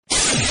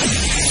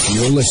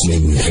You're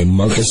listening to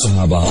Marcus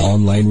Sahaba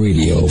Online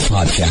Radio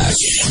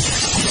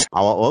Podcast.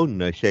 Our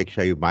own Sheikh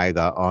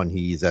Maida on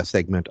his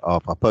segment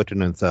of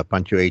Pertinence,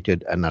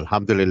 Punctuated, and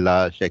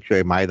Alhamdulillah,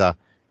 Sheikh Maida,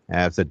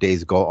 as the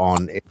days go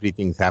on,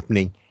 everything's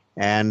happening.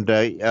 And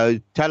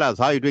tell us,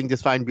 how are you doing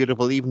this fine,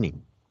 beautiful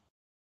evening?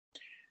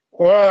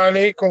 Wa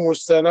alaikum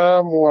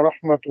assalam wa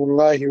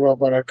rahmatullahi wa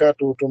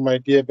barakatuh to my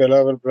dear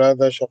beloved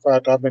brother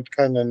Shafat Ahmed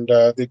Khan and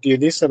the dear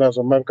listeners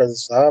of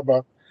Marcus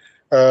Sahaba.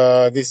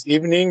 This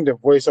evening, the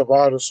voice of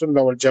Ahlul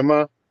Sunnah wal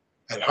Jama'ah.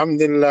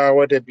 Alhamdulillah,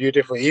 what a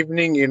beautiful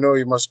evening. You know,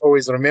 you must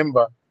always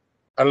remember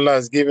Allah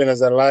has given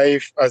us a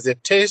life as a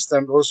test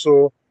and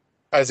also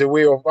as a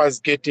way of us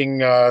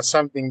getting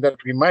something that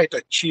we might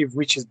achieve,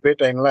 which is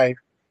better in life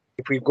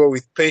if we go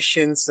with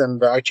patience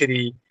and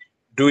actually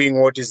doing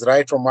what is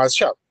right from our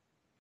shop.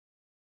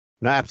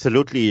 No,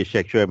 absolutely,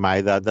 Sheikh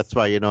Maida. That's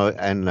why,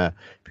 and if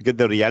you get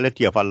the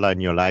reality of Allah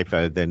in your life,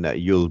 then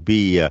you'll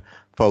be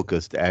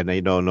focused. And,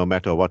 no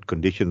matter what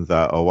conditions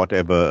or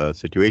whatever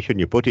situation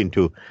you put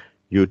into,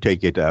 you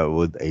take it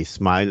with a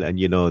smile and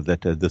you know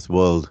that this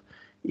world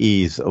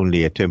is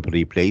only a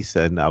temporary place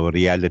and our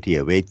reality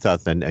awaits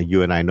us. And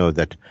you and I know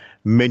that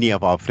many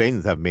of our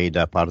friends have made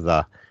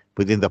parda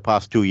within the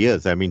past 2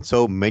 years. I mean,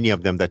 so many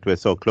of them that were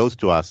so close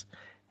to us.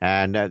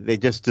 And they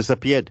just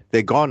disappeared.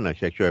 They're gone,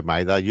 Sheikh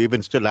Maida. You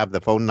even still have the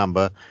phone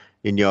number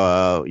in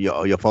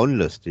your phone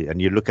list.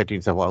 And you look at it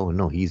and say, oh,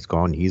 no, he's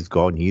gone.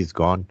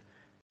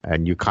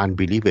 And you can't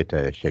believe it,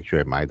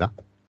 Sheikh Maida.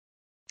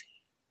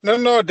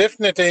 No,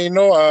 definitely.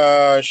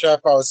 Shaf,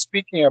 I was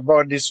speaking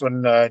about this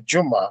on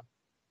Juma,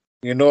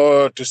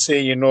 to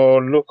say,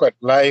 look at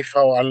life,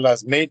 how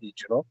Allah's made it,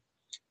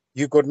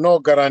 You got no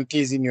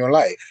guarantees in your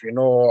life.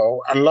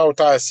 Allah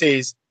Ta'ala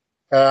says,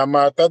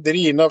 ما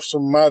تدري نفس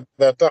ماذا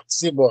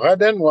تكسب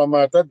غدا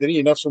وما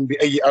تدري نفس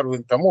بأي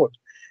أرض تموت.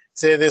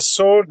 Say the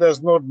soul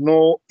does not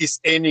know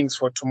its earnings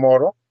for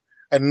tomorrow,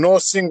 and no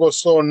single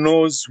soul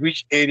knows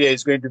which area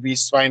is going to be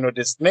its final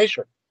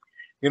destination.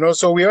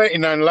 So we are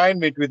in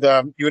alignment with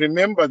you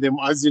remember the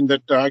muazzin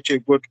that actually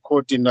got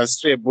caught in a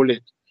stray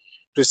bullet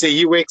to say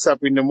he wakes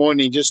up in the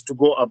morning just to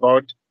go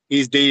about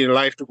his daily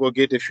life to go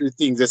get a few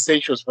things,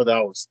 essentials for the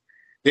house.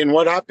 Then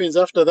what happens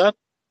after that?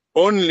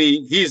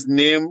 Only his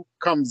name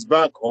comes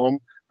back home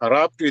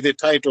wrapped with the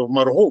title of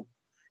marhum.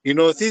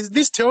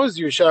 This tells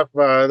you, Shaf,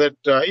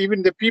 that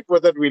even the people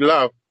that we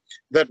love,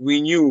 that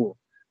we knew,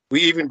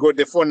 we even got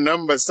the phone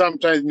number.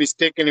 Sometimes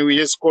mistakenly, we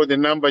just call the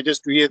number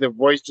just to hear the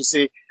voice to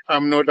say,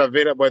 I'm not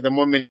available at the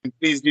moment.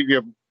 Please leave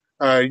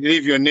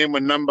your name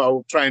and number. I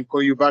will try and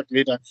call you back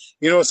later.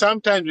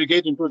 Sometimes we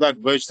get into that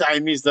voice. I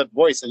miss that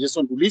voice. I just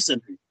want to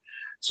listen to it.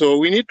 So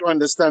we need to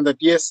understand that,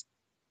 yes,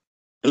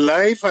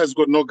 life has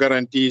got no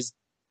guarantees.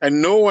 And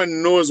no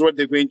one knows what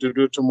they're going to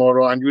do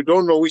tomorrow, and you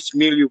don't know which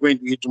meal you're going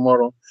to eat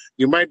tomorrow.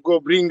 You might go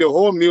bring the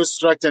whole meal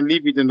structure and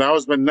leave it in the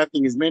house, but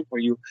nothing is meant for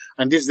you.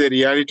 And this is the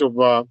reality of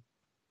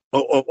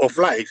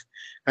life.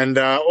 And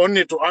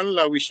only to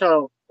Allah we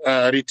shall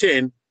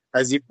return,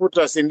 as He put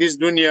us in this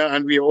dunya,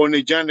 and we are on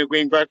a journey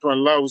going back to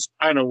Allah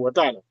subhanahu wa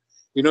ta'ala.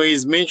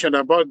 He's mentioned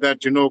about that,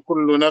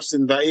 kullu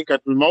nafsin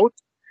dha'iqatul maut,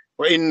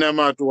 wa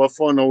innama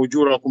tuwaffawna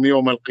ujurakum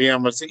yawm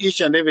al-qiyamah. So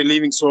each and every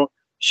living soul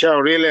shall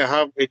really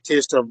have a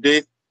taste of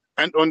death.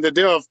 And on the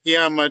day of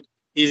Qiyamah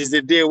is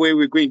the day where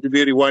we're going to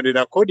be rewarded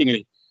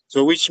accordingly.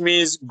 So which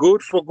means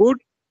good for good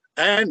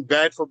and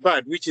bad for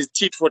bad, which is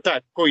tit for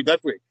tat, call it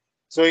that way.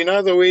 So in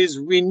other ways,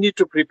 we need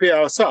to prepare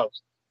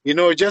ourselves.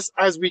 Just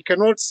as we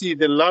cannot see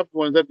the loved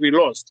ones that we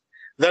lost,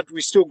 that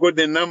we still got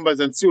the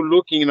numbers and still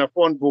looking in a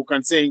phone book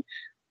and saying,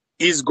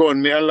 he's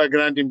gone, may Allah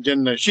grant him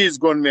Jannah. She's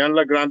gone, may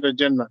Allah grant her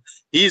Jannah.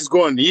 He's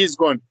gone.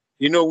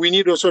 We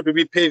need also to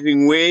be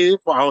paving way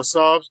for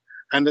ourselves,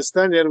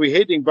 understand that we're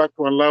heading back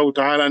to Allah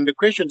Ta'ala, and the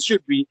question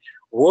should be,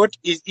 what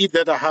is it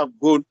that I have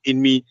good in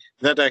me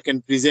that I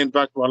can present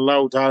back to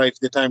Allah Ta'ala if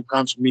the time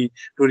comes for me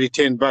to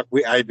return back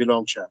where I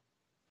belong, Shah?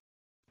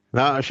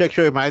 Now, Sheikh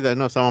Maida, I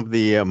know some of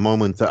the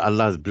moments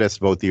Allah has blessed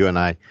both you and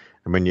I.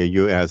 I mean,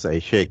 you as a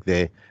Sheikh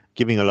there,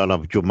 giving a lot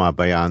of Jummah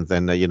bayans,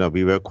 and,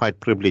 we were quite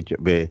privileged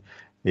where,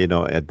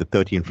 at the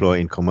 13th floor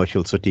in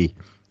Commercial City,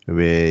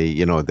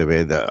 where, there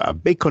were a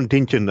big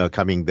contingent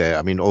coming there.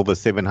 I mean, over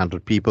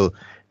 700 people.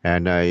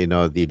 And,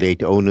 the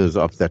late owners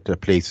of that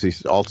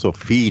place also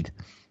feed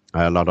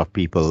a lot of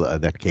people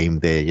that came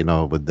there,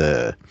 with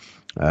the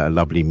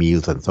lovely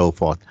meals and so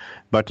forth.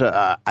 But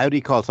I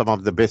recall some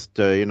of the best,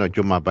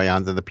 Jummah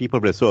bayans, and the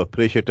people were so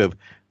appreciative.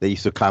 They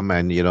used to come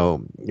and,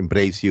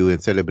 embrace you and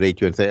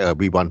celebrate you and say,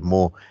 we want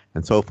more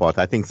and so forth.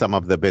 I think some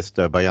of the best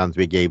bayans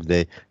we gave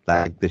there,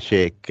 like the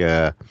Sheikh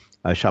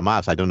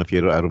Shamas, I don't know if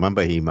you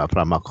remember him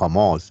from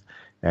Comoros,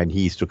 and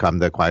he used to come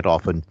there quite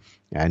often.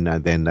 And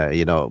then,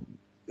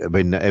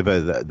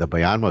 whenever the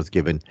bayan was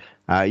given,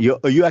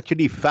 you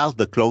actually felt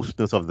the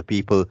closeness of the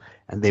people,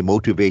 and they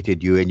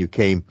motivated you, and you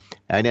came.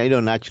 And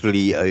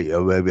naturally,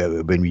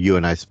 when you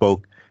and I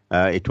spoke,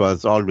 it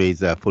was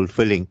always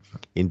fulfilling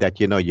in that,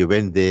 you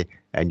went there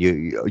and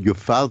you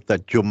felt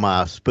that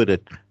Jummah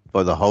spirit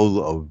for the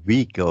whole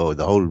week or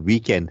the whole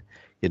weekend.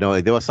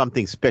 there was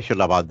something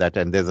special about that.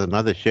 And there's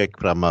another sheikh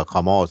from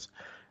Khamos.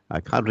 I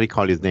can't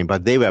recall his name,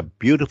 but they were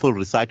beautiful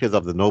reciters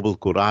of the Noble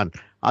Quran.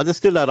 Are they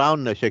still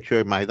around, Sheikh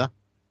Shoaib Maida?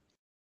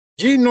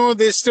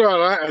 They're still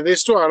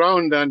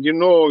around, and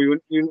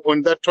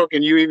on that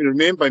token, you even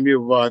remember me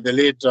of the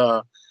late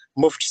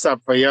Mufti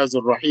Sahib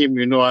Fayazur Rahim.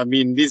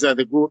 These are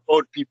the good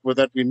old people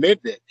that we met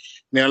there.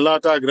 May Allah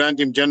Ta'ala grant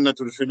him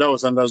Jannatul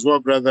Firdaus, and as well,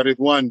 Brother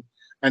Ridwan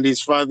and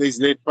his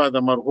late father,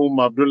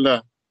 Marhum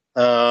Abdullah.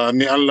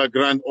 May Allah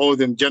grant all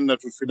them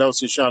Jannatul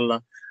Firdaus,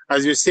 inshallah.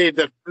 As you said,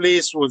 that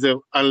place was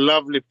a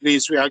lovely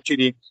place where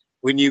actually,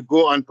 when you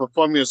go and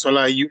perform your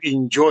salah, you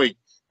enjoy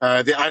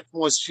the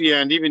atmosphere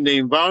and even the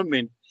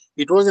environment.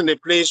 It wasn't a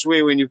place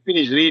where when you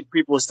finish read,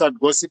 people start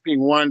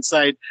gossiping one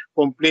side,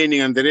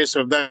 complaining, and the rest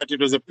of that. It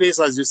was a place,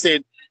 as you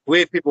said,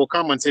 where people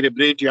come and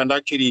celebrate you and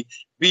actually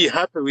be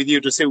happy with you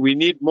to say, we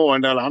need more.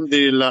 And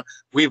alhamdulillah,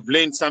 we've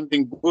learned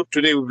something good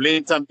today. We've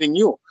learned something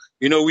new.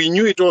 We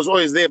knew it was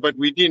always there, but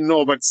we didn't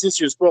know. But since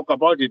you spoke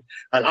about it,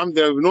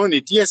 alhamdulillah, we've known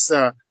it. Yes,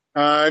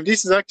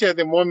 this is actually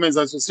the moments,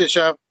 as you say,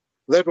 Shaf,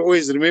 that will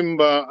always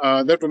remember,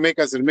 that will make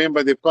us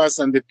remember the past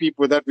and the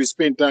people that we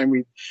spent time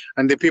with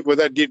and the people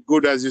that did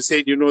good. As you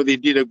said, they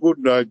did a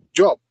good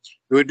job.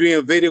 They were doing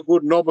a very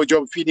good, noble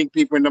job feeding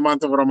people in the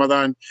month of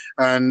Ramadan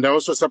and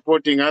also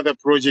supporting other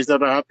projects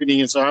that are happening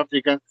in South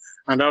Africa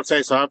and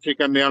outside South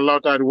Africa. May Allah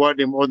reward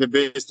them all the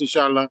best,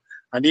 inshallah.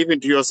 And even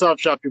to yourself,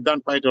 Shaf, you've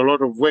done quite a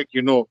lot of work,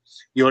 your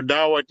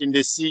dawat in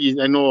the sea.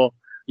 I know,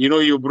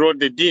 you brought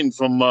the deen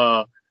from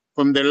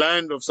the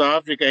land of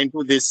South Africa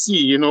into the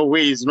sea,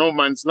 where is no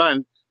man's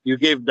land. You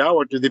gave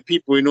dawah to the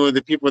people,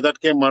 the people that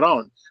came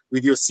around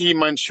with your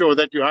seaman show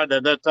that you had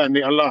at that time.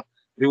 May Allah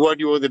reward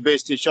you all the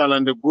best, inshallah,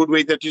 and the good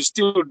way that you're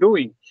still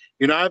doing.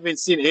 I haven't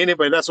seen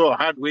anybody that's so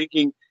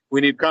hardworking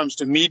when it comes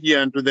to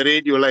media and to the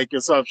radio like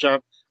yourself,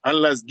 Shaf.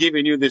 Allah's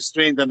given you the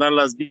strength and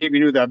Allah's given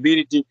you the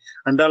ability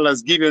and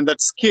Allah's given you that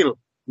skill.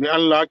 May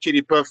Allah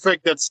actually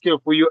perfect that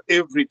skill for you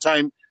every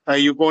time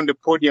you go on the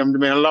podium.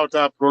 May Allah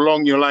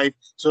prolong your life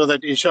so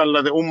that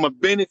inshallah the ummah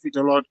benefit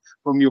a lot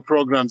from your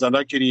programs and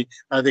actually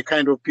the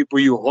kind of people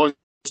you host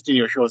in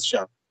your shows,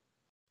 Shaf.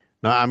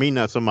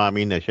 No, Summa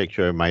Ameen, Sheikh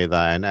Shoaib Maida.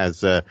 And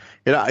as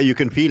you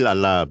can feel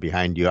Allah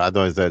behind you,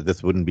 otherwise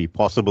this wouldn't be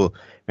possible.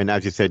 And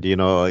as you said,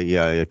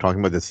 you're talking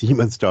about the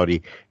seaman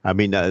story.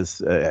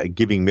 As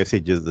giving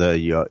messages,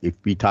 if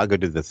we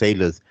targeted the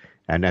sailors,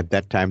 and at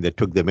that time they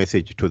took the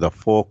message to the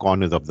four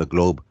corners of the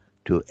globe,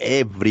 to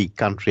every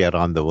country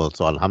around the world.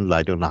 So alhamdulillah,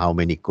 I don't know how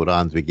many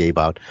Qurans we gave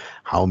out,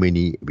 how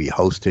many we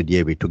hosted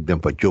here. We took them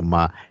for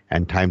Jummah,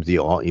 and times we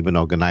even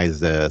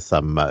organized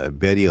some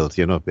burials,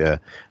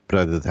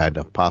 brothers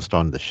had passed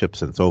on the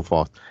ships and so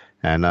forth.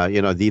 And,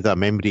 these are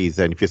memories.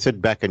 And if you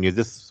sit back and you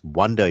just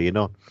wonder,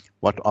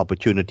 what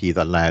opportunities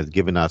Allah has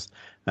given us.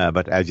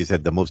 But as you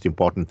said, the most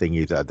important thing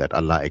is that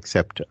Allah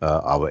accept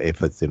our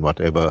efforts in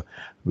whatever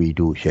we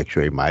do, Sheikh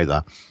Shoaib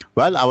Maida.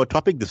 Well, our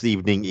topic this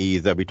evening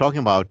is we're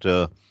talking about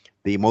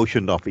the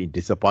emotion of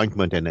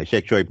disappointment. And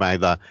Sheikh Shoaib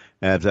Maida,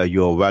 as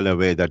you're well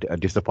aware that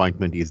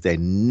disappointment is the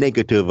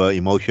negative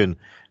emotion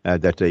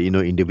that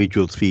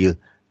individuals feel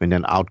when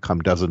an outcome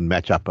doesn't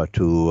match up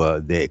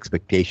to their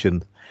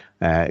expectations.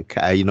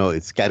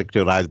 It's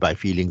characterized by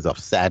feelings of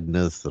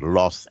sadness,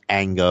 loss,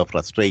 anger,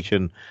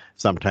 frustration.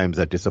 Sometimes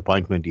a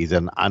disappointment is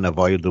an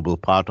unavoidable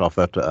part of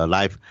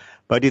life,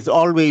 but it's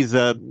always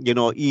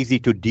easy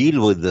to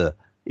deal with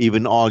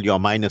even all your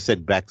minor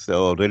setbacks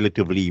or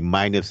relatively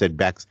minor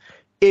setbacks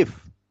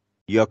if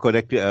you're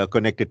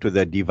connected to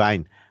the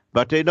divine.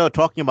 But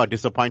talking about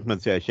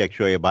disappointments, Sheikh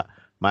Shoaib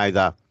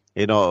Maida,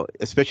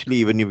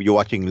 especially when you're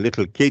watching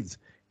little kids,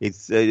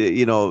 it's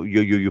you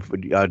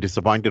are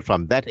disappointed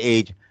from that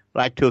age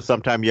right to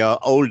sometime your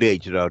old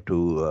age,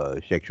 to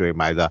Sheikh Shoaib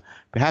Maida.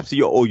 Perhaps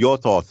your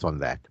thoughts on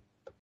that.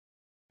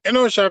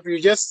 Shaf,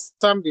 you just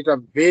summed it up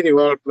very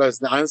well, plus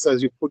the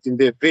answers you put in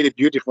there, very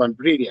beautiful and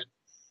brilliant.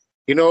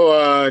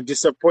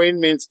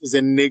 Disappointment is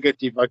a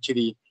negative,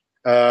 actually,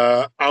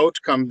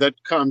 outcome that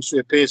comes to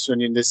a person,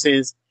 in the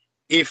sense,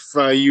 if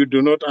you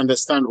do not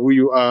understand who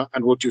you are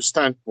and what you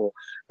stand for,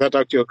 that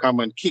actually will come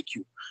and kick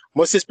you.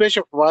 Most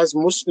especially for us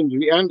Muslims,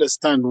 we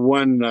understand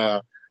one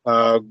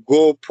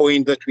goal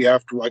point that we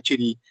have to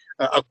actually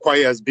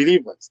acquire as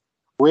believers,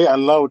 where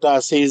Allah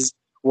Ta'ala says,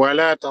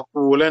 وَلَا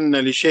تَقُولَنَّ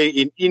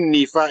لِشَيْءٍ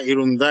إِنِّي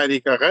فَاعِلٌ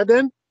ذَلِكَ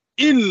غَدًا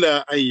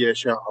إِلَّا أَن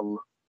يَشَاءَ اللَّهُ.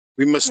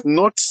 We must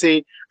not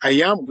say, I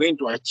am going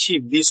to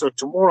achieve this, or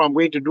tomorrow I'm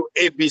going to do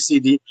A, B, C,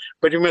 D,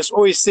 but we must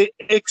always say,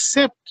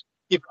 except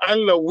if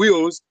Allah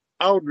wills,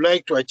 I would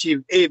like to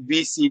achieve A,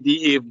 B, C,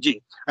 D, E, F,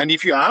 G. And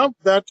if you have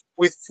that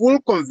with full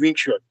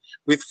conviction,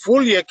 with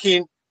full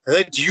yaqeen,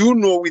 that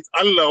with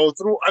Allah or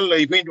through Allah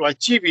you're going to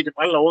achieve it, if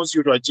Allah wants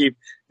you to achieve,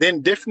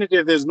 then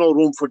definitely there's no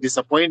room for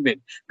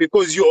disappointment,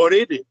 because you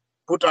already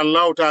put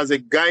Allah as a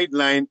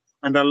guideline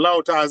and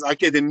Allah as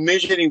actually the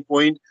measuring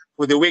point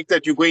for the work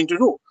that you're going to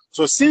do.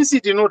 So since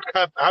it did not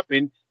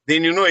happen,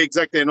 then you know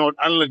exactly not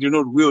Allah did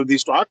not will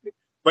this to happen.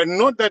 But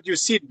not that you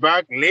sit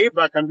back, lay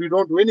back, and we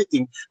don't do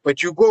anything,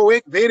 but you go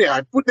work very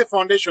hard, put the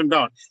foundation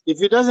down.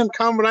 If it doesn't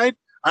come right,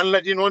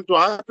 Allah didn't want to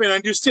happen,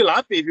 and you're still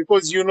happy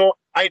because you know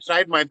I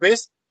tried my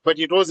best, but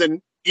it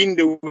wasn't in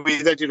the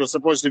way that it was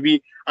supposed to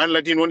be.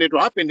 Allah didn't want it to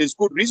happen. There's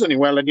good reasoning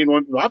why Allah didn't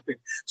want it to happen.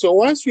 So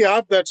once we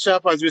have that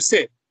sharp, as you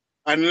said,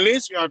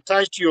 unless you are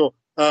attached to your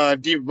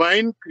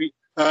divine,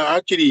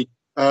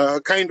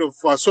 kind of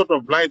sort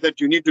of life that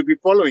you need to be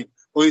following,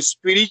 or a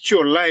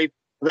spiritual life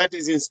that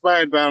is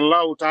inspired by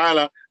Allah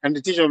Ta'ala and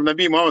the teaching of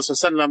Nabi Muhammad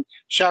Sallallahu Alaihi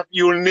Wasallam,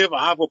 you will never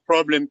have a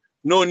problem.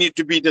 No need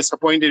to be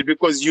disappointed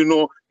because you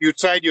know you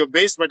tried your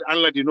best, but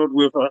Allah did not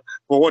will for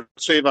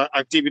whatsoever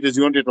activities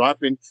you wanted to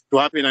happen,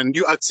 and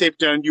you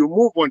accept it and you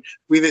move on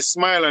with a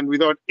smile and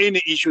without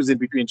any issues in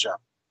between, Shah.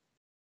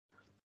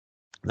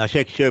 Now,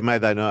 Sheikh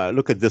Maida,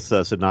 look at this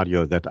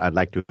scenario that I'd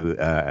like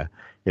to,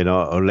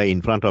 lay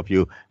in front of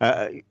you.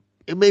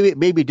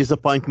 Maybe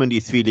disappointment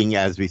is feeling,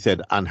 as we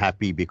said,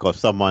 unhappy because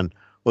someone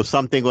or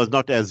something was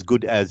not as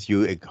good as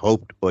you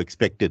hoped or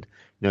expected.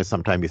 You know,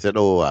 sometimes you said,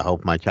 "Oh, I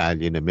hope my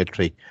child in a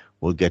metric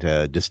will get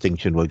a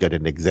distinction, will get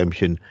an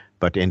exemption,"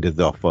 but ended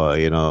off,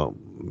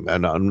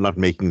 not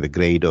making the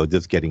grade or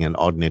just getting an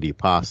ordinary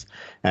pass.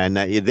 And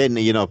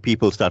then,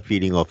 people start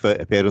feeling, or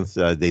parents,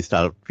 they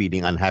start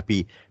feeling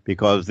unhappy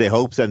because their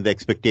hopes and their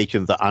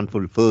expectations are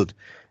unfulfilled.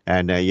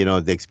 And,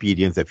 they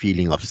experience a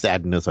feeling of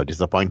sadness or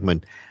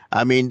disappointment.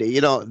 I mean,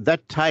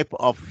 that type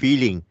of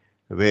feeling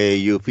where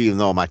you feel,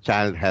 no, my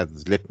child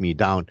has let me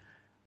down,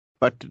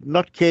 but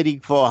not caring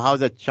for how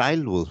the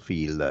child will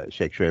feel,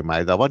 Sheikh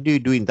Maida. What do you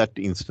do in that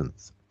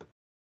instance?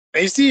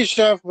 I see,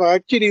 Shaf,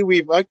 actually,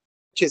 we've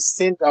actually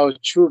sent our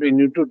children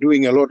into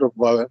doing a lot of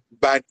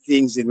bad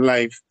things in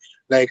life,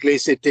 like,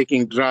 let's say,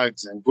 taking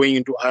drugs and going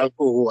into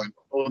alcohol and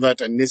all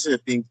that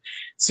unnecessary things,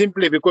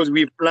 simply because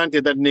we've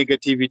planted that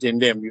negativity in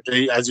them.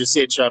 As you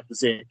said, Shaf, to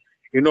say,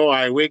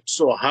 I worked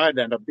so hard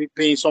and I've been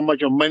paying so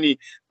much of money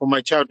for my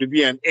child to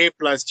be an A+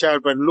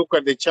 child, but look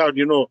at the child,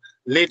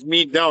 let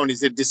me down.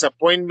 It's a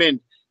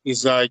disappointment.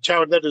 It's a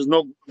child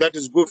that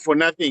is good for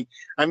nothing.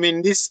 I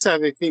mean, these are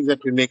the things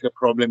that will make a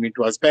problem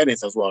into us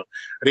parents as well.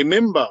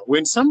 Remember,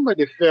 when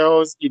somebody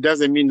fails, it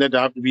doesn't mean that they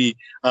have to be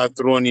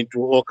thrown into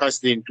or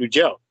cast into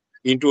jail,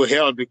 into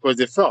hell because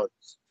they failed.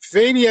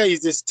 Failure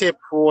is a step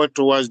forward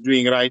towards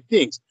doing right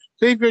things.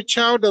 So if your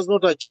child does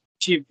not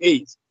achieve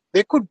A's,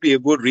 there could be a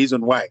good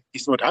reason why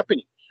it's not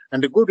happening.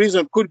 And the good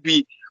reason could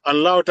be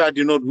Allah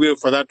did not will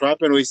for that to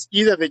happen, or it's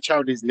either the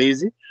child is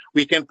lazy,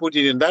 we can put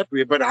it in that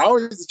way. But how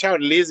is the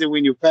child lazy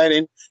when your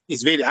parent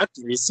is very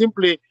active? It's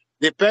simply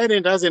the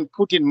parent hasn't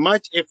put in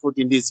much effort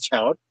in this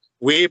child,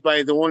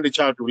 whereby they want the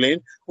child to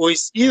learn, or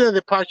it's either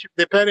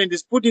the parent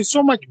is putting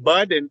so much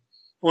burden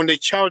on the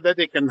child that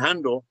they can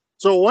handle.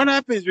 So what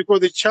happens, because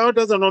the child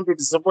doesn't want to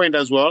disappoint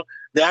as well,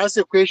 they ask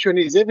the question,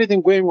 is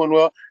everything going on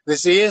well? They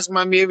say, yes,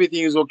 mommy,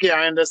 everything is okay.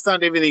 I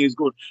understand everything is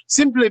good.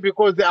 Simply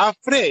because they are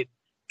afraid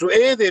to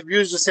air their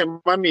views to say,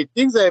 mommy,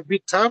 things are a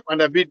bit tough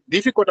and a bit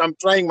difficult. I'm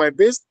trying my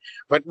best,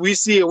 but we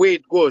see a way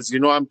it goes.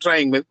 I'm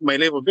trying my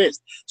level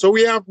best. So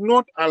we have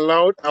not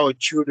allowed our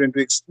children to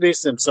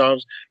express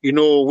themselves,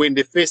 when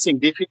they're facing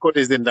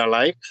difficulties in their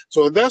life.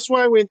 So that's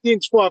why when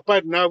things fall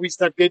apart, now we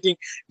start getting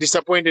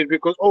disappointed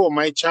because, oh,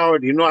 my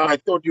child, I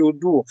thought you would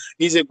do.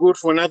 He's a good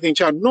for nothing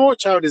child. No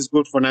child is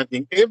good for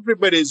nothing.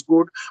 Everybody is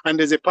good, and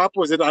there's a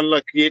purpose that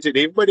Allah created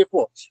everybody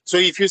for. So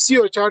if you see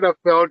your child have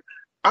failed,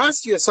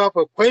 ask yourself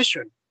a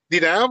question.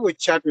 Did I have a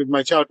chat with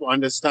my child to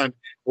understand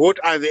what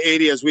are the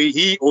areas where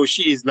he or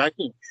she is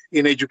lacking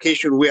in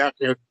education where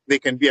they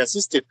can be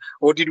assisted?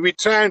 Or did we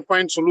try and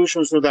find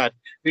solutions to that?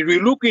 Did we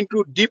look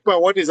into deeper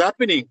what is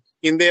happening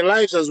in their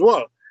lives as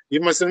well?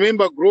 You must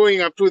remember,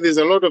 growing up too, there's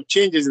a lot of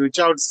changes in the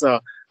child's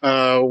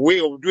way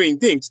of doing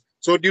things.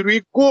 So did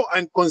we go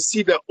and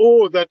consider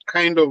all that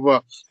kind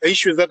of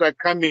issues that are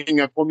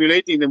coming and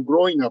formulating them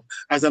growing up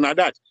as an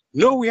adult?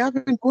 No, we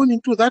haven't gone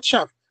into that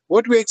shaft.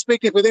 What we're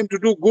expecting for them to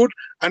do good,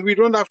 and we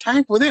don't have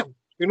time for them.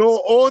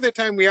 All the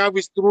time we have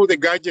is through the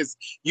gadgets.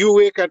 You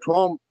work at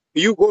home,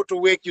 you go to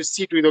work, you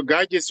sit with your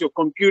gadgets, your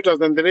computers,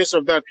 and the rest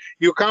of that.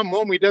 You come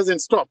home, it doesn't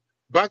stop.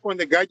 Back on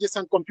the gadgets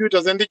and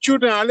computers, and the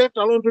children are left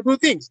alone to do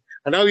things.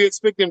 And now you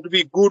expect them to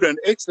be good and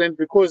excellent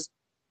because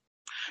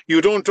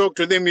you don't talk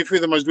to them. You feel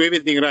they must do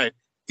everything right.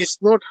 It's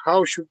not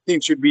how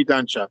things should be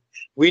done, Shaf.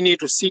 We need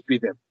to sit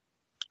with them,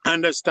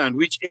 understand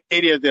which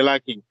areas they're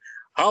lacking.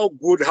 How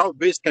good, how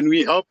best can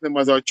we help them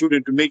as our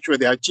children to make sure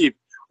they achieve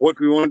what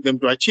we want them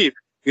to achieve?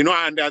 And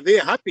are they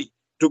happy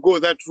to go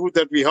that route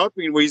that we're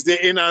helping? Or is there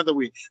any other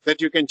way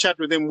that you can chat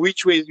with them?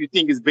 Which ways you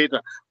think is better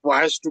for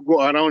us to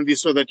go around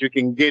this so that you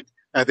can get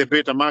the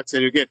better marks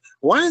that you get?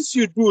 Once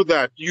you do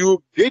that, you're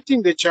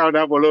getting the child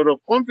to have a lot of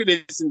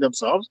confidence in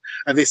themselves,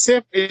 and the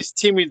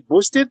self-esteem is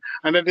boosted.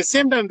 And at the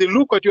same time, they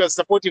look at you as a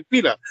supportive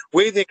pillar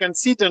where they can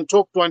sit and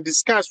talk to and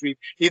discuss with.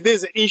 If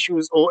there's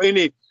issues or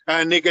any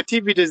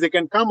negativities, they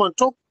can come and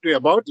talk to you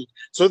about it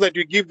so that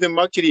you give them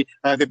actually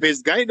the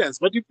best guidance.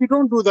 But if we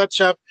don't do that,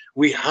 Shaf,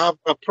 we have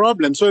a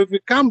problem. So if we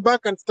come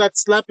back and start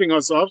slapping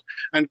ourselves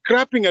and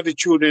crapping at the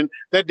children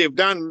that they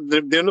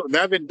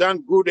haven't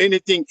done good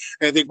anything,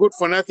 they're good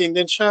for nothing,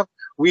 then Shaf,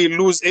 we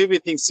lose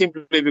everything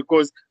simply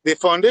because the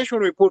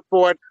foundation we put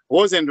forward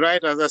wasn't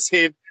right, as I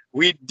said,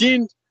 We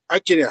didn't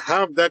actually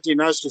have that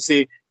in us to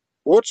say,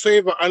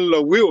 whatsoever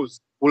Allah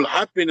wills will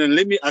happen, and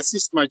let me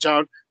assist my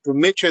child to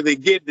make sure they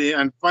get there,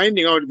 and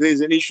finding out if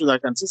there's an issue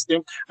that can assist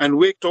them and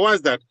work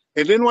towards that.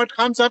 And then what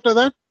comes after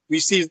that? We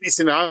see it's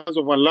in the hands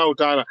of Allah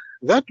Ta'ala.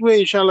 That way,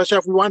 inshallah,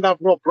 Shaf, we won't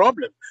have no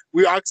problem.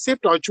 We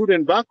accept our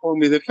children back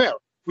home if they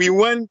fail. We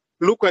won't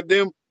look at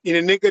them in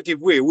a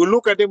negative way. We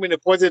look at them in a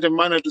positive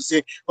manner to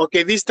say,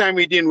 okay, this time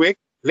it didn't work.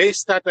 Let's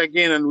start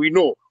again, and we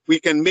know we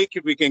can make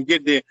it, we can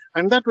get there.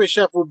 And that way,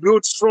 Shaf, will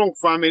build strong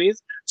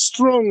families,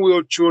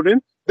 strong-willed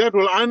children that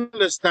will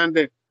understand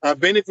the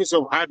benefits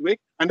of hard work,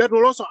 and that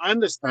will also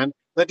understand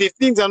that if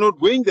things are not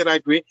going the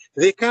right way,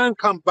 they can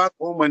come back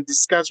home and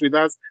discuss with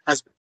us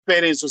as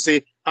parents to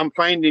say, I'm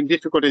finding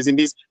difficulties in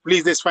this.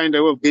 Please, let's find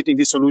a way of getting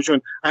this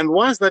solution. And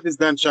once that is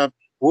done, Shaf,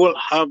 we'll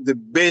have the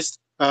best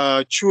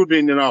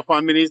children in our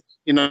families,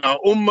 in our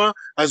ummah,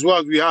 as well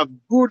as we have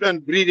good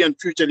and brilliant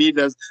future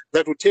leaders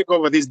that will take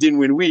over this deen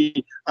when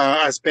we,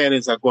 as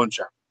parents, are gone,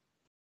 Shaf.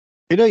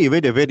 You know, you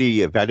made a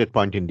very valid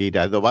point indeed.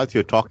 Whilst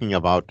you're talking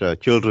about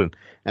children,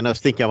 and I was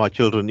thinking about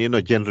children, you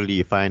know, generally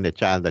you find a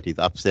child that is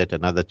upset,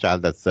 another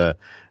child that's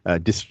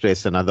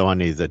distressed, another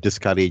one is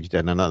discouraged,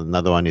 and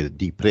another one is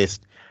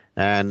depressed.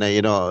 And,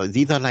 you know,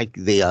 these are like,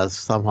 they are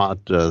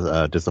somewhat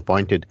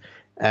disappointed.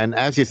 And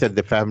as you said,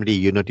 the family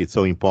unit is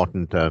so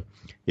important,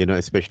 you know,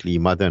 especially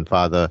mother and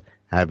father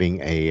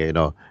having a, you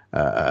know,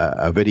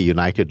 a very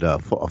united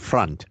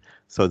front,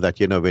 so that,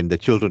 you know, when the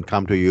children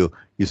come to you,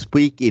 you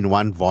speak in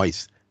one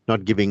voice,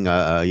 not giving,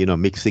 you know,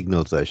 mixed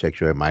signals, Sheikh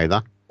Shoaib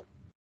Maida.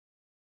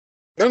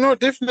 No,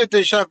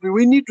 definitely, Shafi.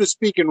 We need to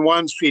speak in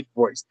one sweet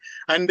voice.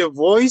 And the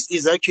voice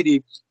is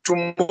actually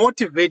to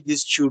motivate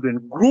these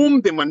children,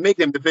 groom them and make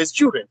them the best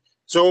children.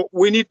 So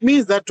when it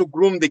means that to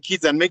groom the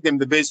kids and make them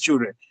the best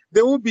children,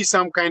 there will be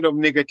some kind of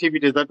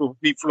negativity that will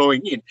be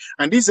flowing in.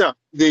 And these are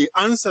the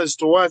answers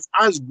towards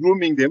us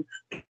grooming them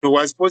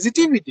towards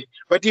positivity.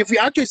 But if we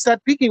actually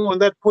start picking on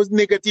that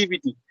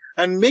negativity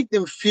and make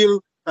them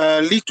feel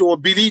little or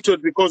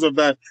belittled because of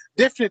that,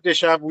 definitely,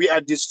 Shaf, we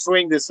are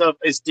destroying the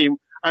self-esteem.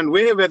 And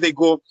wherever they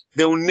go,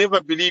 they will never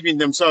believe in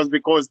themselves,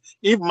 because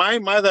if my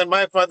mother and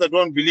my father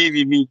don't believe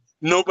in me,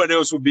 nobody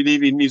else will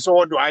believe in me. So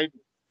what do I do?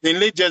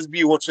 Then let just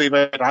be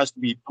whatsoever it has to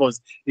be,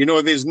 because, you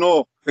know, there's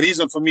no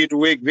reason for me to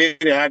work very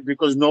hard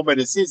because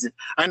nobody sees it.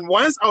 And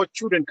once our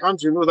children come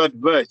to know that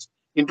verge,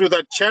 into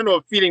that channel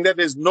of feeling that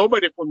there's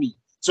nobody for me,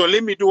 so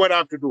let me do what I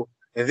have to do,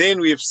 and then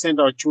we have sent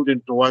our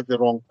children towards the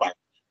wrong path.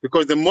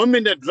 Because the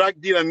moment the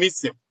drug dealer meets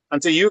them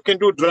and say, you can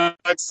do drugs,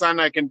 son,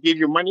 I can give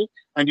you money,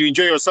 and you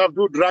enjoy yourself,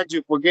 do drugs,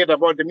 you forget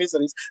about the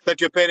miseries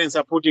that your parents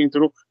are putting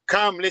through.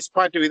 Come, let's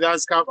party with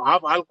us, come,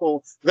 have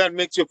alcohol, that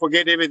makes you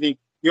forget everything.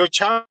 Your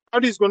child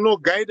is got no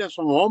guidance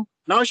from home.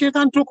 Now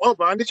Shaitan took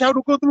over, and the child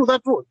will go through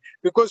that road.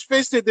 Because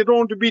firstly, they don't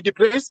want to be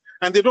depressed,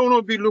 and they don't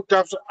want to be looked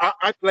after,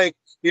 act like,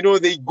 you know,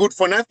 they're good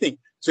for nothing.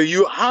 So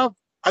you have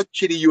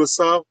actually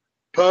yourself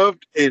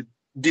paved a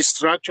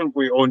distraction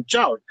for your own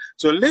child.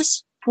 So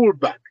let's pull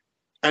back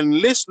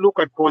and let's look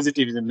at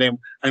positives in them,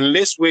 and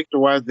let's work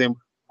towards them,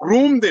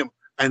 groom them,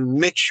 and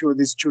make sure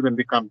these children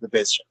become the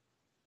best.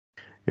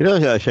 You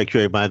know, Sheikh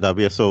Shoaib Maida,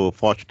 we are so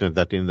fortunate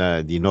that in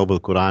the noble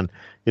Quran,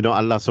 you know,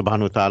 Allah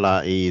subhanahu wa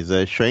ta'ala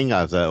is showing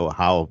us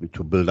how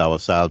to build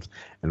ourselves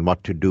and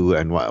what to do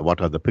and what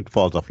are the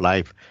pitfalls of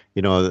life.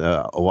 You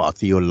know,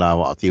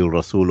 wa'ati'ullah, wa'ati'ur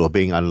Rasul,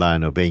 obeying Allah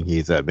and obeying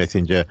His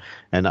messenger.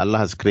 And Allah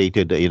has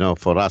created, you know,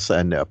 for us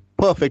a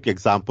perfect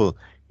example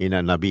in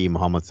Nabi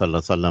Muhammad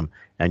sallallahu alaihi wasallam.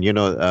 And, you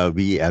know,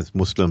 we as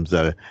Muslims,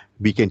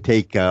 we can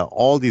take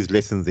all these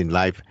lessons in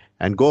life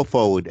and go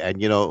forward.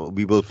 And, you know,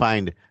 we will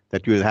find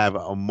that you will have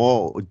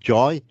more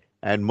joy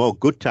and more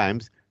good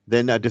times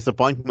than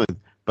disappointment.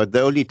 But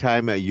the only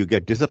time you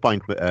get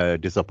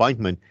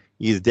disappointment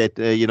is that,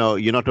 you know,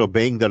 you're not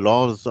obeying the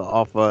laws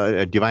of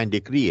a divine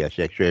decree,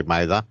 Sheikh Shoaib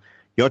Maida.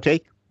 Your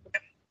take?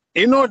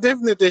 You know,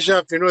 definitely,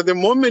 Shaf, you know, the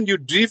moment you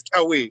drift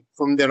away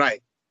from the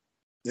right,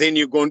 then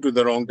you go into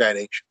the wrong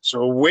direction.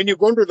 So when you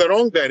go into the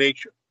wrong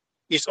direction,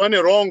 it's only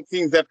wrong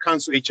things that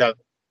cancel each other.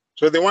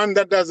 So the one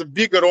that does a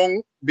bigger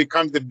wrong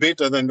becomes the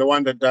better than the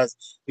one that does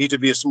need to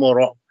be a small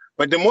wrong.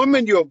 But the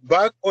moment you're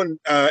back on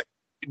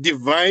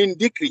divine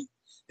decree,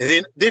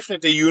 then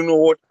definitely you know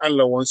what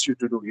Allah wants you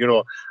to do. You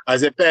know,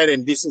 as a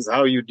parent, this is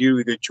how you deal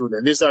with the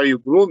children. This is how you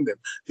groom them.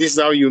 This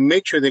is how you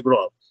make sure they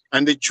grow up.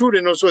 And the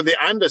children also, they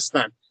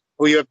understand.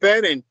 For your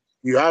parent,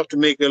 you have to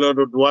make a lot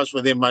of du'as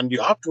for them, and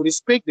you have to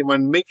respect them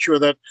and make sure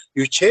that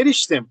you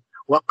cherish them.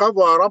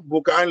 وَقَضَى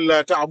رَبُّكَ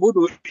أَلَّا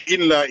تَعْبُدُوا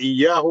إِلَّا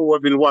إِيَّاهُ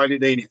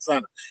وَبِالْوَالِدَيْنِ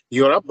إِحْسَانًا.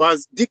 Your Rabb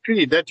has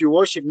decreed that you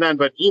worship none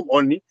but Him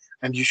only,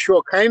 and you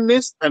show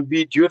kindness and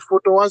be dutiful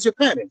towards your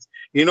parents.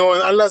 You know,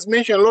 Allah's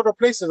mentioned a lot of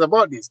places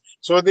about this.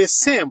 So the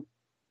same,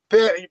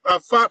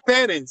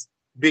 parents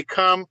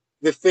become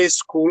the first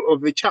school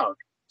of the child.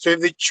 So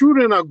if the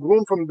children are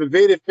grown from the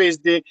very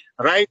first day,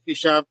 right,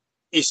 Shaf,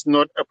 it's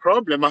not a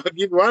problem. I'll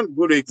give one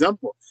good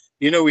example.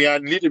 You know, we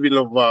had a little bit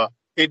of a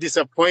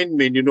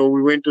disappointment. You know,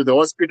 we went to the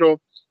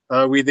hospital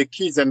with the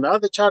kids, and the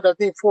other child, I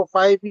think 4 or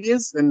 5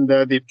 years, and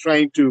they're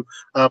trying to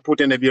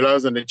put an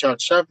nebulizer on the child.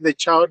 Shaf, the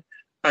child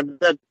at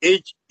that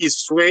age is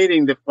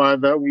swearing the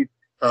father with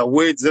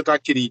words that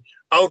actually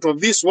out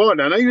of this world.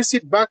 And now you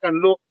sit back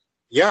and look,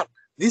 yeah,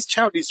 this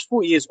child is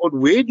 4 years old.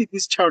 Where did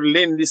this child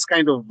learn this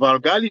kind of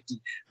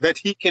vulgarity that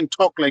he can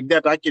talk like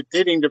that, actually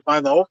telling the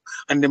father off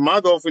and the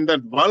mother off in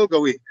that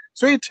vulgar way?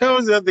 So it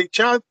tells that the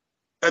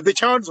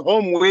child's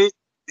home, where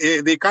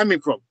they're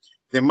coming from,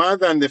 the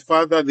mother and the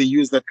father, they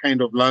use that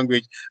kind of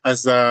language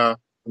as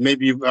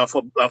maybe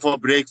for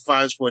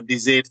breakfast, for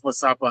dessert, for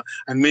supper,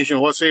 and mention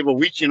whatsoever,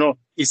 which,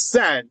 is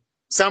sad.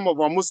 Some of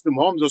our Muslim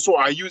homes also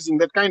are using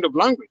that kind of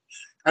language.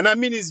 And I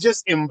mean, it's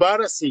just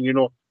embarrassing,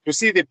 to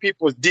see the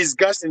people's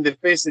disgust in their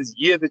faces,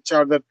 hear the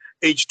child at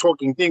age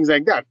talking, things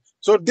like that.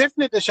 So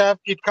definitely, Shaf,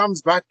 it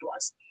comes back to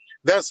us.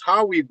 That's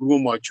how we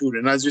groom our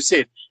children. As you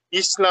said,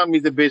 Islam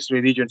is the best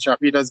religion, Shaf.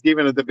 It has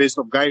given us the best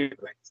of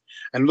guidelines.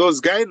 And those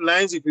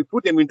guidelines, if we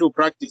put them into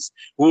practice,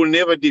 we will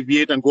never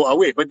deviate and go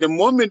away. But the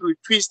moment we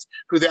twist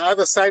to the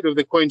other side of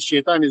the coin,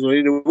 Shaitan is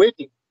already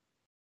waiting.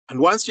 And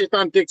once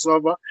Shaitan takes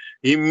over,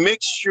 he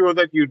makes sure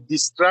that you're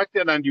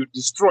distracted and you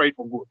destroy it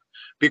for good.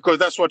 Because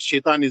that's what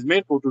Shaitan is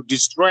meant for, to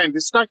destroy and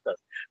distract us.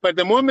 But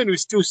the moment we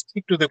still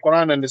stick to the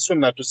Quran and the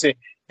Sunnah to say,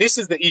 this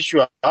is the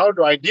issue, how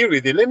do I deal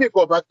with it? Let me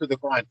go back to the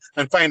Quran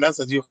and find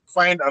answers. You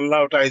find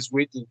Allah is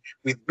waiting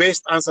with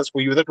best answers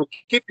for you that will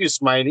keep you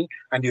smiling,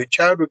 and your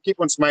child will keep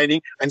on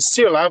smiling and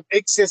still have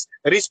excess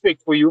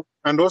respect for you,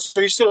 and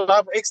also you still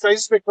have extra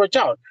respect for a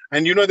child.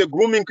 And the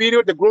grooming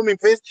period, the grooming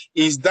phase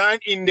is done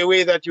in the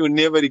way that you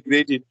never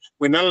regret it.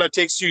 When Allah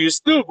takes you, you're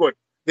still good.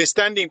 The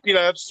standing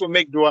pillar has to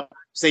make dua,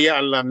 say, Ya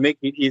Allah, make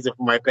it easy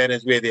for my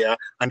parents where they are,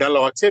 and Allah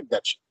will accept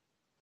that.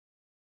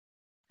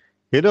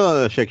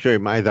 Sheikh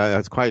Maida,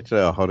 it's quite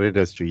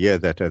horrendous to hear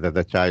that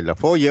the child, a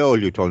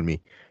 4-year-old, you told me,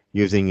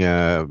 using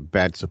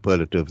bad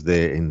superlatives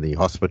there in the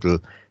hospital.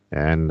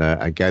 And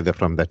I gather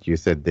from that you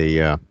said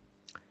the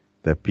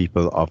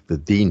people of the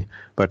deen.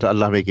 But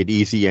Allah make it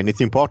easy. And it's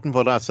important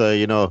for us,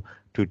 to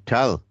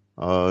tell,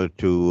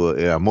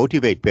 to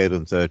motivate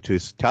parents, to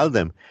tell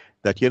them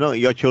that,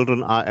 your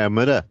children are a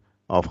mirror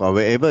of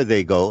wherever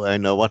they go,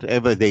 and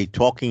whatever they're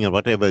talking and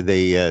whatever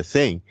they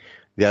saying.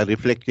 They are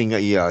reflecting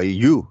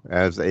you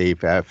as a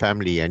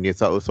family, and it's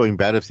so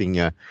embarrassing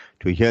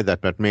to hear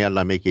that. But may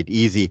Allah make it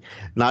easy.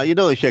 Now,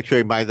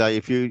 Sheikh Maida,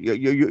 if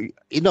you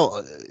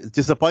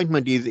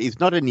disappointment is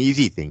not an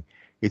easy thing.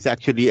 It's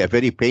actually a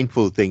very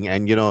painful thing.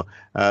 And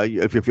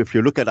if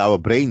you look at our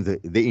brains,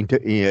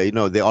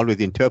 they're always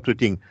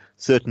interpreting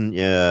certain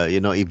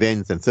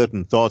events and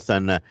certain thoughts,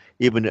 and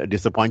even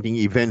disappointing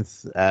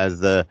events as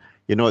that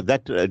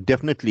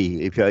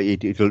definitely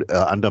it will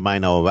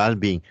undermine our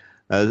well-being.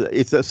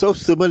 It's so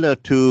similar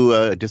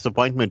to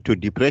disappointment, to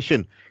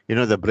depression.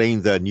 The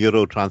brain's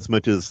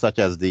neurotransmitters such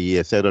as the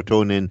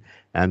serotonin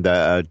and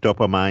the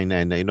dopamine,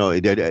 and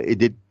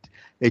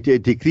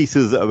it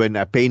decreases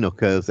when pain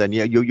occurs, and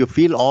you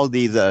feel all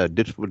these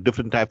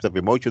different types of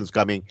emotions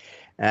coming,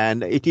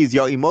 and it is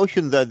your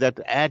emotions that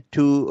add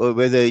to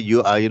whether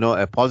you are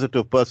a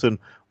positive person,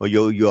 or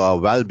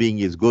your well-being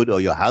is good, or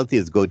your health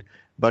is good.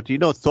 But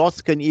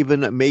thoughts can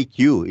even make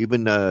you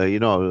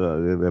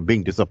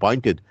being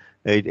disappointed.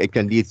 It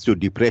can lead to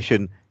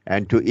depression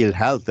and to ill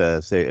health,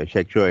 say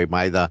Sheikh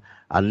Maida,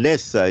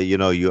 unless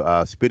you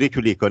are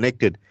spiritually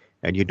connected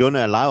and you don't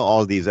allow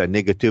all these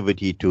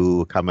negativity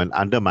to come and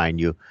undermine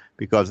you,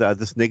 because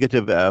this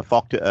negative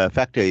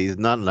factor is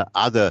none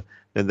other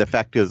than the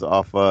factors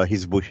of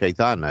Hizbu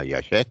Shaitan,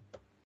 Sheikh.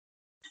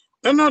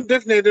 No,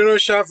 definitely,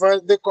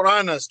 Shafat, the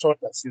Quran has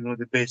taught us,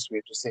 the best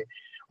way to say,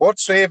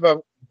 whatsoever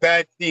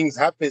bad things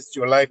happens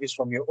to your life is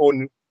from your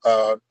own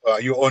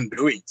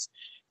doings.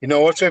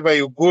 Whatsoever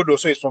you good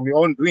also is from your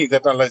own doing,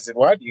 that Allah is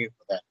rewarding you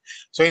for that.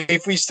 So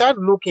if we start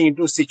looking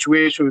into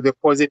situation with a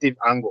positive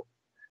angle,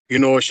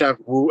 Shaf,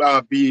 we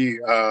will be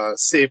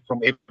safe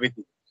from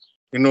everything.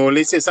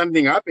 Let's say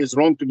something happens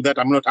wrong to me that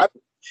I'm not happy.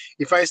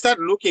 If I start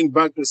looking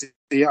back to say,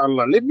 Ya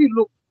Allah, let me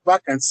look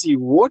back and see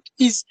what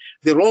is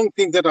the wrong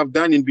thing that I've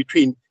done in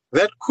between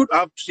that could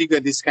have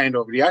triggered this kind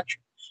of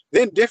reaction.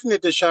 Then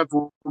definitely, Shaf,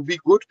 will be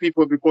good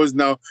people, because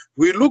now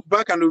we look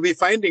back and we'll be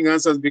finding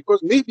answers,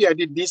 because maybe I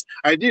did this,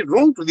 I did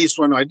wrong to this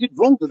one, I did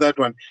wrong to that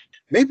one.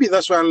 Maybe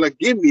that's why Allah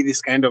gave me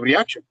this kind of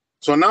reaction.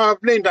 So now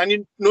I've learned I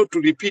need not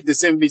to repeat the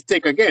same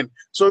mistake again.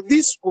 So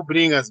this will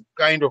bring us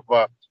kind of,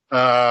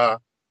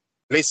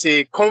 let's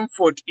say,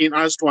 comfort in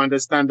us to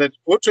understand that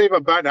whatever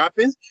bad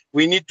happens,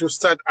 we need to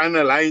start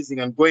analyzing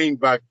and going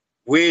back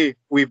where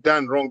we've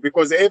done wrong,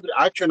 because every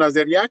action has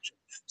a reaction.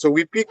 So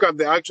we pick up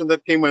the action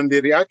that came and the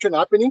reaction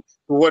happening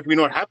to what we're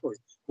not happy with.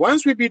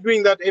 Once we be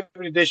doing that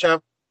every day,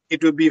 Shaf,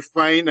 it will be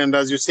fine. And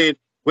as you said,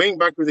 going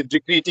back to the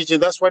degree teaching,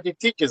 that's what it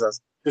teaches us,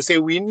 to say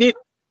we need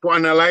to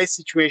analyze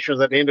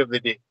situations at the end of the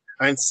day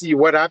and see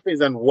what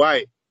happens and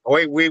where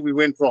we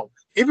went wrong.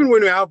 Even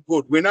when we have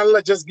good, when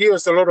Allah just gave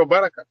us a lot of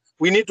barakah,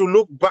 we need to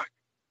look back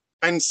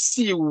and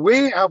see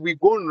where have we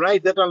gone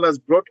right, that Allah has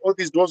brought all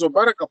these doors of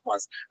barakah for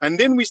us. And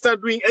then we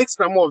start doing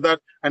extra more of that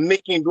and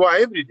making dua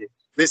every day.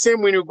 The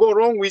same when you go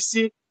wrong, we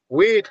see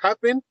where it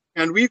happened,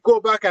 and we go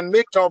back and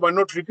make tawbah,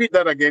 not repeat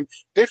that again.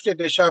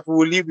 Definitely, Shaf,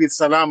 will live with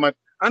salamat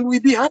and we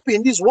be happy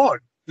in this world.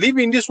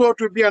 Living in this world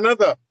will be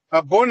another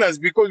bonus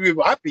because we're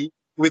happy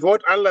with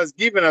what Allah has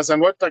given us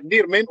and what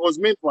Taqdeer was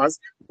meant for us.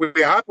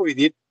 We're happy with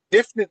it.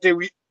 Definitely,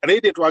 we are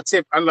ready to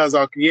accept Allah as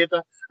our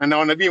creator and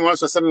our Nabi Muhammad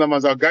Sallallahu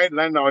as our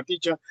guideline, our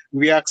teacher.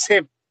 We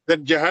accept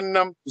that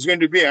Jahannam is going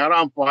to be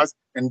haram for us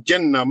and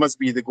Jannah must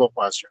be the go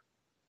pasture.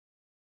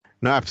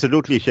 No,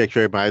 absolutely, Sheikh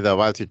Maida.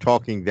 Whilst you're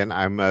talking, then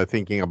I'm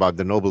thinking about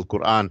the noble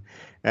Quran.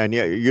 And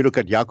you look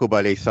at Yaqub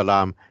alayhi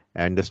salam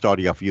and the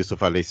story of Yusuf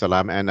alayhi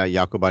salam, and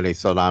Yaqub alayhi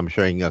salam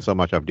showing so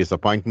much of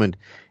disappointment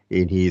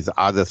in his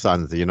other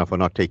sons, for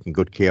not taking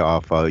good care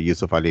of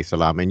Yusuf alayhi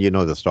salam. And you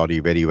know the story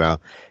very well.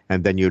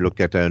 And then you look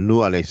at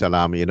Nuh alayhi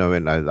salam,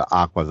 when the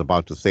ark was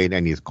about to sail,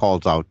 and he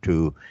calls out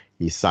to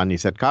his son. He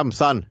said, "Come,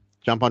 son,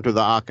 jump onto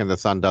the ark," and the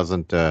son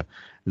doesn't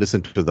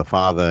listen to the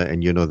father,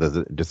 and there's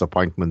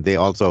disappointment there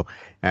also.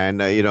 And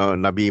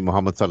Nabi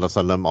Muhammad sallallahu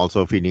alaihi wasallam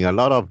also feeling a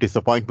lot of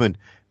disappointment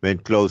when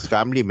close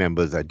family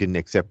members didn't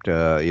accept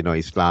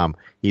Islam.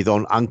 His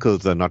own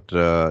uncles are not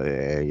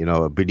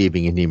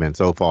believing in him and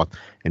so forth,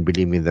 and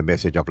believing in the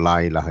message of La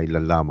ilaha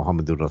illallah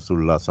Muhammadur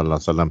Rasulullah sallallahu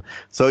alaihi wasallam.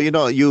 So you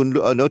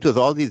notice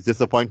all these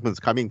disappointments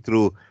coming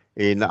through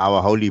in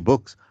our holy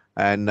books,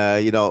 and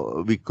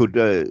we could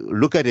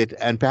look at it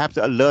and perhaps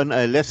learn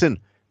a lesson,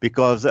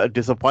 because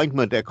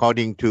disappointment,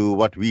 according to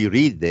what we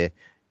read there,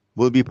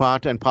 will be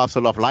part and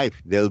parcel of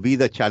life. There'll be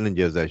the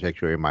challenges,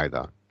 Sheikh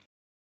Maida.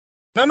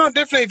 No,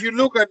 definitely. If you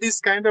look at this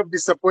kind of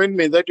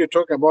disappointment that you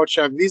talk about,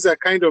 Shaf, these are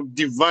kind of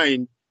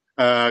divine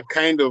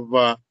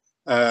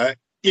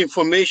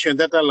information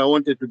that Allah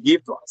wanted to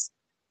give to us.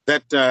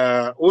 That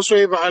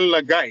whosoever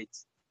Allah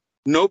guides,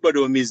 nobody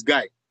will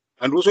misguide.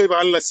 And whosoever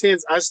Allah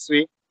sends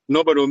astray,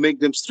 nobody will make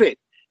them straight.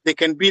 They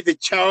can be the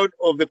child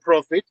of the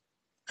Prophet,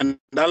 and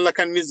Allah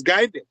can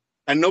misguide them,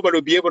 and nobody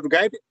will be able to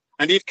guide them.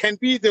 And it can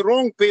be the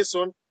wrong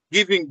person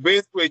giving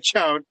birth to a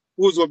child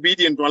who's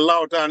obedient to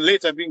Allah Ta'ala, and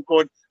later being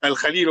called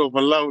Al-Khalil of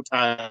Allah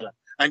Ta'ala.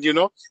 And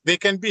they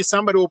can be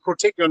somebody who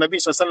protect your Nabi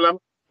Sallallahu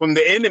from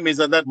the enemies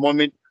at that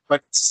moment,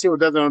 but still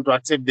doesn't want to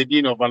accept the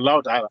deen of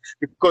Allah Ta'ala,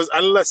 because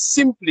Allah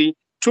simply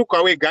took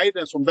away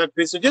guidance from that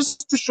person,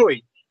 just to show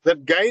it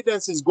that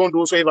guidance is going to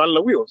whosoever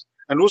Allah wills.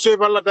 And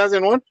whosoever Allah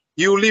doesn't want,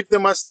 you leave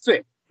them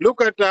astray.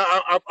 Look at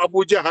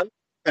Abu Jahl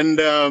and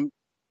Abi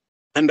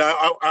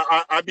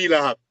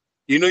Lahab.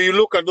 You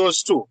look at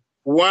those two.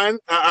 One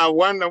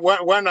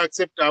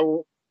accept,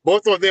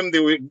 both of them,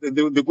 they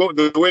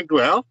went to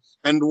hell,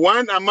 and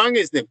one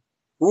amongst them,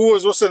 who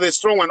was also the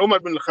strong one, Umar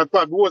bin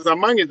Khattab, who was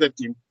amongst the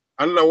team.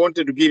 Allah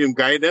wanted to give him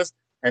guidance,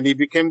 and he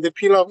became the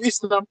pillar of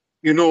Islam.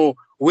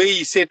 Where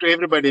he said to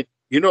everybody,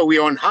 we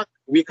are on haq,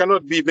 we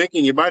cannot be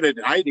making ibadah and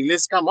hiding,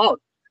 let's come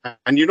out.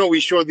 And we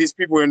show these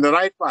people in the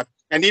right path,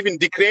 and even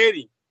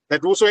declaring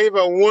that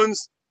whosoever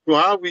wants to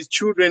have his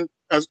children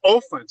as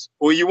orphans,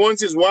 or he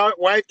wants his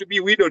wife to be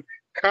widowed,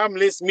 come,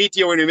 let's meet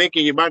here when we're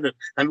making ibadah,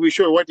 and we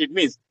show what it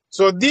means.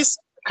 So this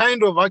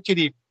kind of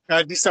actually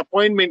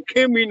disappointment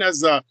came in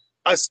as a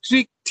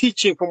strict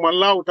teaching from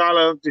Allah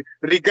Ta'ala.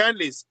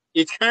 Regardless,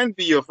 it can't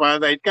be your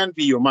father, it can't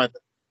be your mother.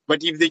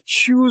 But if they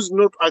choose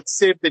not to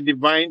accept the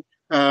divine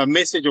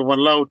message of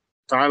Allah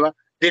Ta'ala,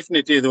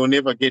 definitely they will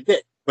never get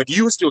there. But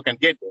you still can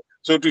get there.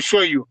 So to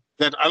show you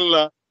that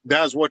Allah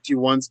does what He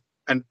wants,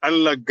 and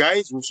Allah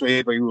guides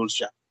whosoever He will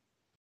share.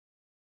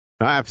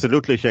 No,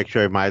 absolutely, Sheikh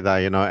Maida.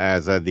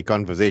 As the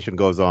conversation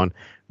goes on,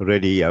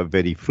 really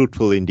very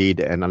fruitful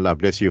indeed. And Allah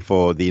bless you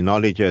for the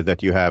knowledge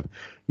that you have.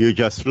 You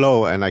just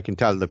flow, and I can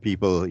tell the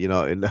people,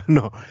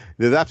 no,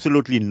 there's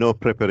absolutely no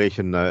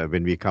preparation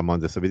when we come on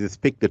this. So we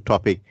just pick the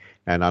topic,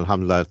 and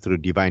alhamdulillah, through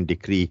divine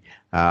decree,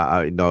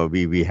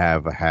 we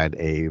have had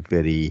a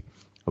very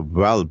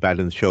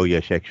well-balanced show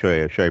here,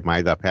 Sheikh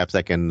Maida. Perhaps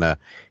I can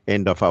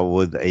end off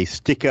with a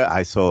sticker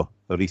I saw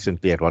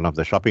recently at one of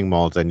the shopping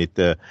malls, and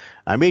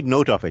I made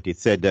note of it. It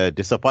said,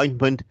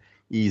 disappointment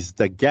is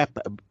the gap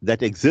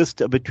that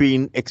exists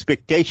between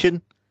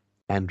expectation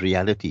and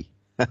reality.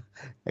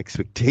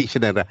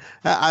 Expectation and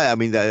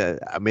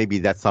maybe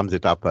that sums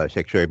it up,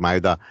 Sheikh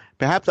Maida.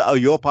 Perhaps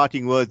your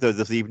parting words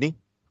this evening?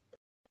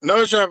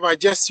 No,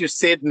 Shaf, you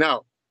said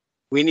now,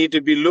 we need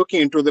to be looking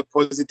into the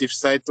positive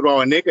side through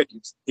our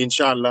negatives.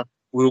 Inshallah,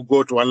 we'll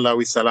go to Allah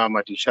with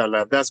salamat,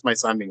 inshallah. That's my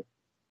summing.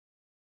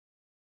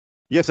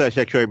 Yes,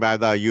 Sheikh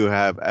Maida, you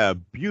have a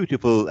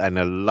beautiful and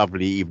a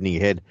lovely evening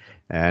ahead.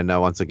 And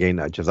once again,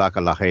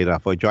 Jazakallah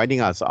khairah for joining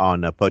us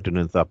on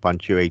Pertinence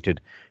Punctuated.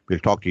 We'll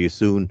talk to you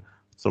soon.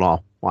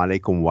 Assalamu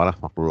alaikum wa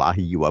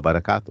rahmatullahi wa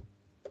barakatuh.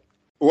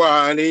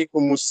 Wa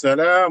alaikum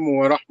assalam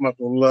wa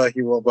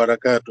rahmatullahi wa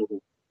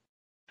barakatuh.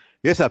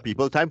 Yes,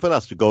 people, time for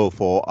us to go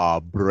for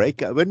our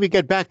break. When we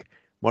get back,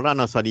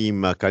 Maulana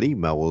Salim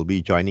Karima will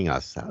be joining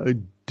us,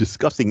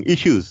 discussing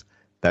issues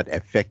that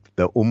affect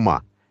the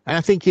Ummah. And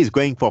I think he's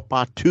going for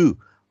part 2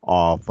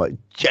 of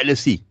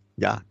jealousy.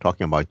 Yeah,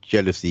 talking about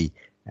jealousy.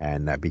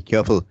 And be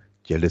careful,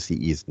 jealousy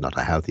is not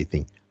a healthy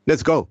thing.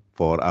 Let's go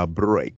for a break.